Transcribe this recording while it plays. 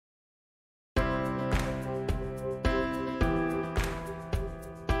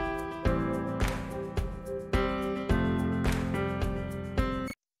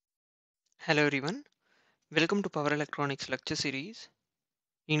Hello everyone, welcome to Power Electronics lecture series.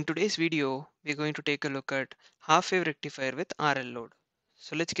 In today's video, we're going to take a look at half wave rectifier with RL load.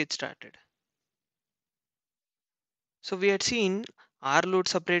 So let's get started. So we had seen R load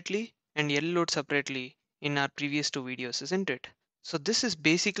separately and L load separately in our previous two videos, isn't it? So this is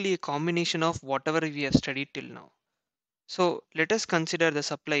basically a combination of whatever we have studied till now. So let us consider the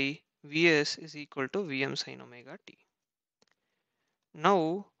supply Vs is equal to Vm sin omega t.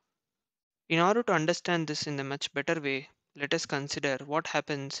 Now, in order to understand this in a much better way, let us consider what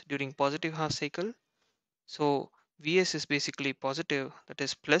happens during positive half cycle. So Vs is basically positive, that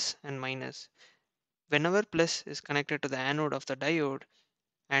is plus and minus. Whenever plus is connected to the anode of the diode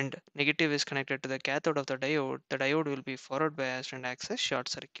and negative is connected to the cathode of the diode will be forward biased and acts as short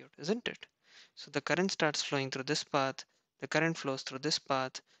circuit, isn't it? So the current starts flowing through this path, the current flows through this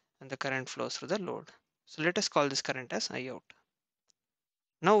path, and the current flows through the load. So let us call this current as I out.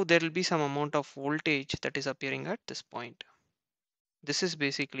 Now there will be some amount of voltage that is appearing at this point. This is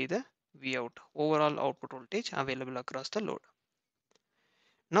basically the V out, overall output voltage available across the load.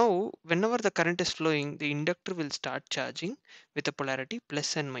 Now, whenever the current is flowing, the inductor will start charging with a polarity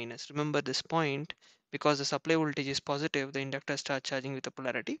plus and minus. Remember this point, because the supply voltage is positive, the inductor starts charging with a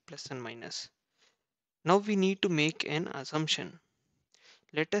polarity plus and minus. Now we need to make an assumption.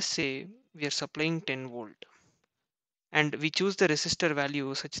 Let us say we are supplying 10 volt and we choose the resistor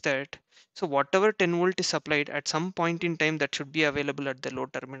value such that, so whatever 10 volt is supplied at some point in time, that should be available at the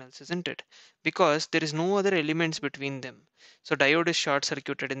load terminals, isn't it? Because there is no other elements between them. So diode is short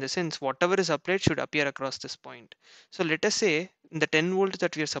circuited, in the sense whatever is applied should appear across this point. So let us say in the 10 volt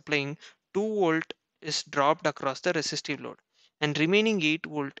that we are supplying, 2 volt is dropped across the resistive load and remaining 8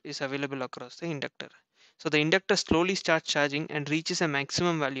 volt is available across the inductor. So the inductor slowly starts charging and reaches a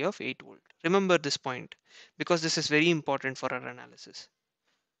maximum value of 8 volt. Remember this point, because this is very important for our analysis.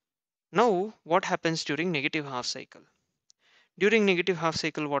 Now, what happens during negative half cycle? During negative half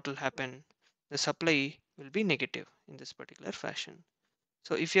cycle, what will happen? The supply will be negative in this particular fashion.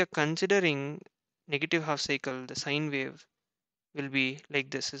 So if you are considering negative half cycle, the sine wave will be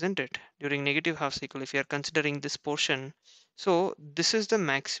like this, isn't it? During negative half cycle, if you are considering this portion, so this is the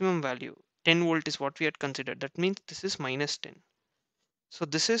maximum value. 10 volt is what we had considered. That means this is minus 10. So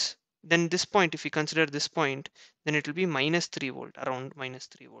this is, then this point, if we consider this point, then it will be minus 3 volt, around minus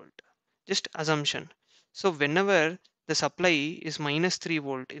 3 volt. Just assumption. So whenever the supply is minus 3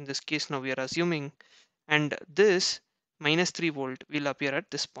 volt, in this case now we are assuming, and this minus 3 volt will appear at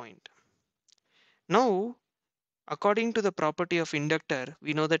this point. Now, according to the property of inductor,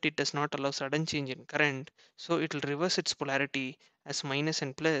 we know that it does not allow sudden change in current, so it will reverse its polarity as minus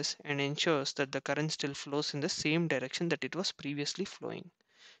and plus and ensures that the current still flows in the same direction that it was previously flowing.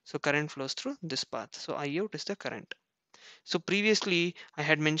 So current flows through this path. So I out is the current. So previously I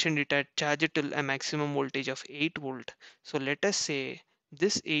had mentioned it at charge it till a maximum voltage of 8 volt. So let us say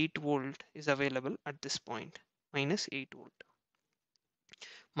this 8 volt is available at this point, minus 8 volt.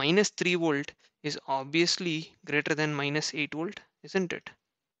 Minus 3 volt is obviously greater than minus 8 volt, isn't it?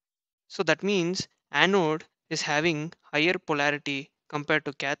 So that means anode is having higher polarity compared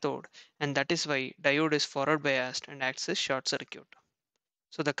to cathode, and that is why diode is forward biased and acts as short circuit.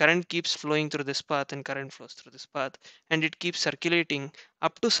 So the current keeps flowing through this path and current flows through this path, and it keeps circulating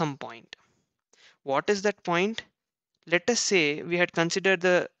up to some point. What is that point? Let us say we had considered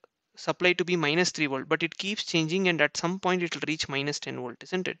the supply to be minus 3 volt, but it keeps changing and at some point it will reach minus 10 volt,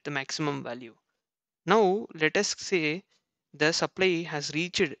 isn't it? The maximum value. Now let us say the supply has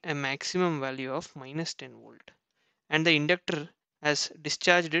reached a maximum value of minus 10 volt and the inductor has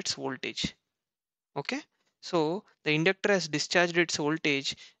discharged its voltage. Okay, so the inductor has discharged its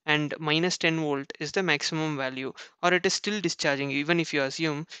voltage and minus 10 volt is the maximum value, or it is still discharging. Even if you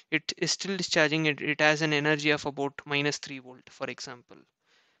assume it is still discharging, it has an energy of about minus 3 volt, for example,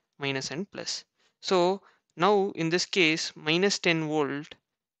 minus and plus. So now in this case minus 10 volt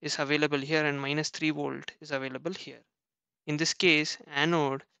is available here and minus 3 volt is available here. In this case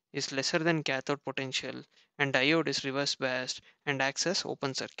anode is lesser than cathode potential and diode is reverse biased and acts as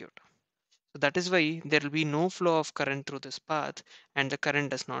open circuit. So that is why there will be no flow of current through this path and the current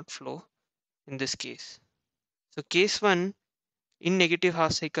does not flow in this case. So case 1 in negative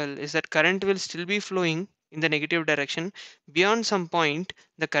half cycle is that current will still be flowing in the negative direction. Beyond some point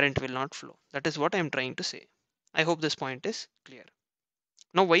the current will not flow. That is what I am trying to say. I hope this point is clear.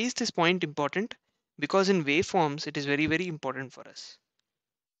 Now why is this point important? Because in waveforms it is very important for us.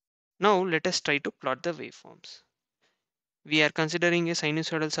 Now let us try to plot the waveforms. We are considering a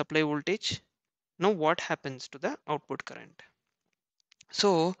sinusoidal supply voltage. Now what happens to the output current?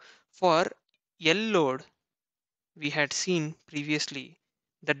 So for L load, we had seen previously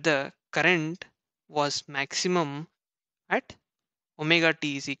that the current was maximum at omega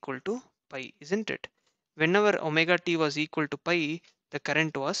t is equal to pi, isn't it? Whenever omega t was equal to pi, the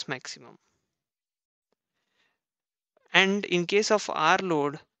current was maximum. And in case of R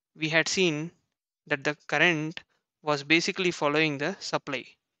load, we had seen that the current was basically following the supply.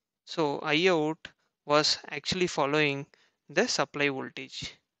 So I out was actually following the supply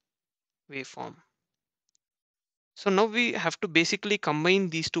voltage waveform. So now we have to basically combine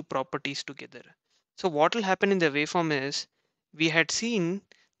these two properties together. So what will happen in the waveform is we had seen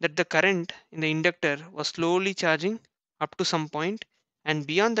that the current in the inductor was slowly charging up to some point, and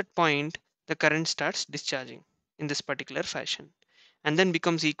beyond that point the current starts discharging in this particular fashion and then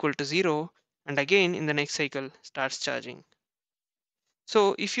becomes equal to 0, and again in the next cycle starts charging.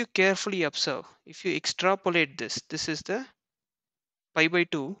 So if you carefully observe, if you extrapolate this, this is the pi by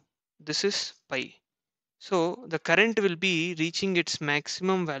 2, this is pi. So the current will be reaching its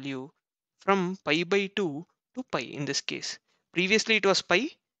maximum value from pi by 2 to pi in this case. Previously it was pi,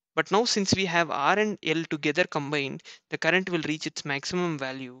 but now since we have R and L together combined, the current will reach its maximum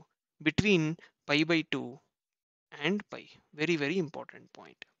value between pi by 2 and pi. Very, very important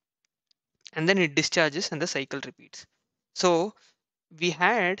point. And then it discharges and the cycle repeats. So we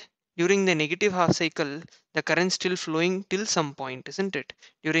had during the negative half cycle the current still flowing till some point, isn't it?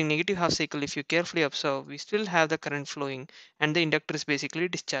 During negative half cycle, if you carefully observe, we still have the current flowing and the inductor is basically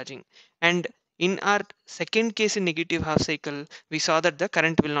discharging. And in our second case in negative half cycle, we saw that the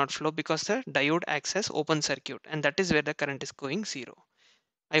current will not flow because the diode acts as open circuit, and that is where the current is going 0.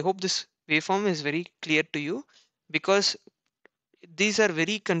 I hope this waveform is very clear to you, because these are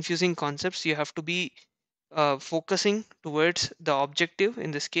very confusing concepts. You have to be focusing towards the objective in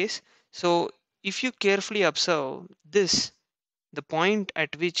this case. So if you carefully observe this, the point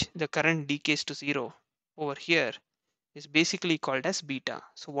at which the current decays to 0 over here is basically called as beta.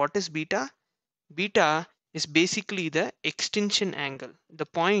 So what is beta? Beta is basically the extinction angle. The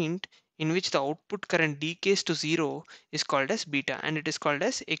point in which the output current decays to 0 is called as beta, and it is called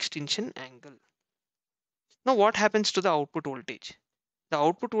as extinction angle. Now what happens to the output voltage? The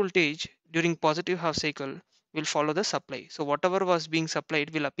output voltage during positive half cycle will follow the supply. So whatever was being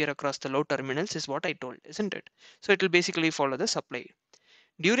supplied will appear across the low terminals is what I told, isn't it? So it will basically follow the supply.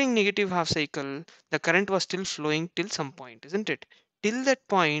 During negative half cycle, the current was still flowing till some point, isn't it? Till that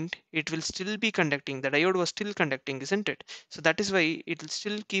point, it will still be conducting. The diode was still conducting, isn't it? So that is why it will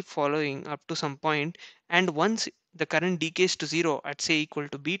still keep following up to some point. And once the current decays to 0 at say equal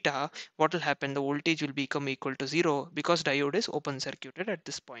to beta, what will happen? The voltage will become equal to 0 because diode is open circuited at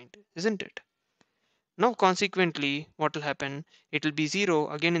this point, isn't it? Now consequently, what will happen? It will be 0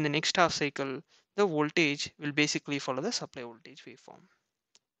 again in the next half cycle. The voltage will basically follow the supply voltage waveform.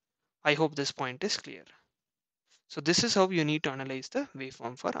 I hope this point is clear. So this is how you need to analyze the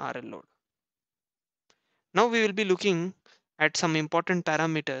waveform for RL load. Now we will be looking at some important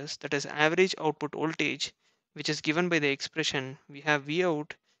parameters, that is average output voltage, which is given by the expression we have V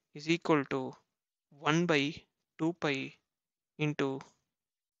out is equal to 1 by 2 pi into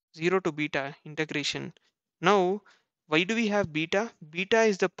 0 to beta integration. Now why do we have beta? Beta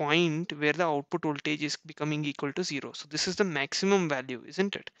is the point where the output voltage is becoming equal to 0. So this is the maximum value,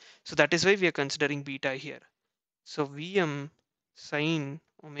 isn't it? So that is why we are considering beta here. So Vm sine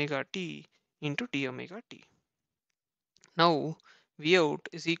omega t into d omega t. Now V out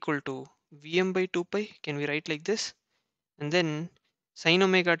is equal to Vm by 2 pi. Can we write like this? And then sine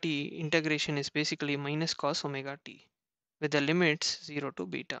omega t integration is basically minus cos omega t with the limits 0 to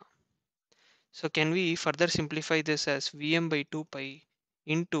beta. So can we further simplify this as Vm by 2 pi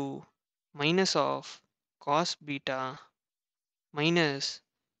into minus of cos beta minus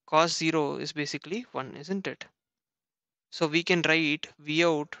cos 0 is basically 1, isn't it? So we can write V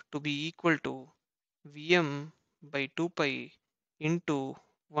out to be equal to Vm by 2 pi into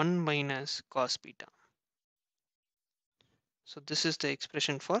 1 minus cos beta. So this is the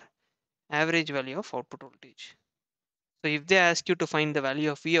expression for average value of output voltage. So if they ask you to find the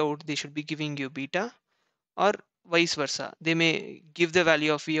value of V out, they should be giving you beta, or vice versa. They may give the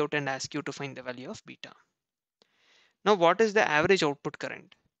value of V out and ask you to find the value of beta. Now what is the average output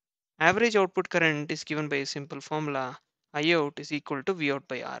current? Average output current is given by a simple formula. I out is equal to V out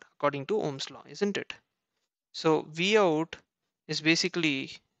by R according to Ohm's law, isn't it? So V out is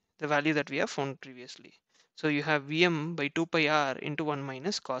basically the value that we have found previously. So you have Vm by 2 pi R into 1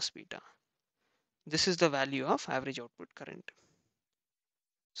 minus cos beta. This is the value of average output current.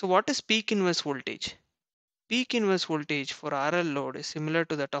 So what is peak inverse voltage? Peak inverse voltage for RL load is similar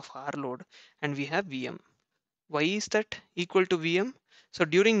to that of R load, and we have Vm. Why is that equal to Vm? So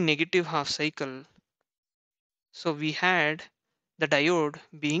during negative half cycle, so we had the diode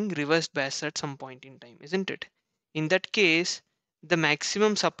being reversed biased at some point in time, isn't it? In that case, the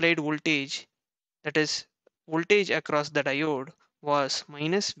maximum supplied voltage, that is voltage across the diode, was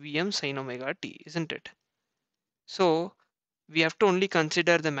minus Vm sin omega t, isn't it? So we have to only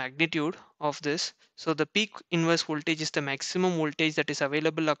consider the magnitude of this. So the peak inverse voltage is the maximum voltage that is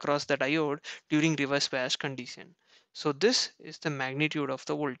available across the diode during reverse bias condition. So this is the magnitude of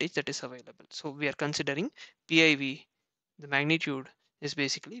the voltage that is available. So we are considering PIV. The magnitude is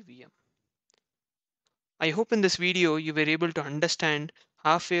basically Vm. I hope in this video you were able to understand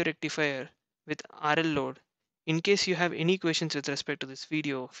half wave rectifier with RL load. In case you have any questions with respect to this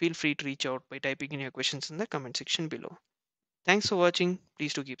video, feel free to reach out by typing in your questions in the comment section below. Thanks for watching.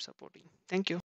 Please do keep supporting. Thank you.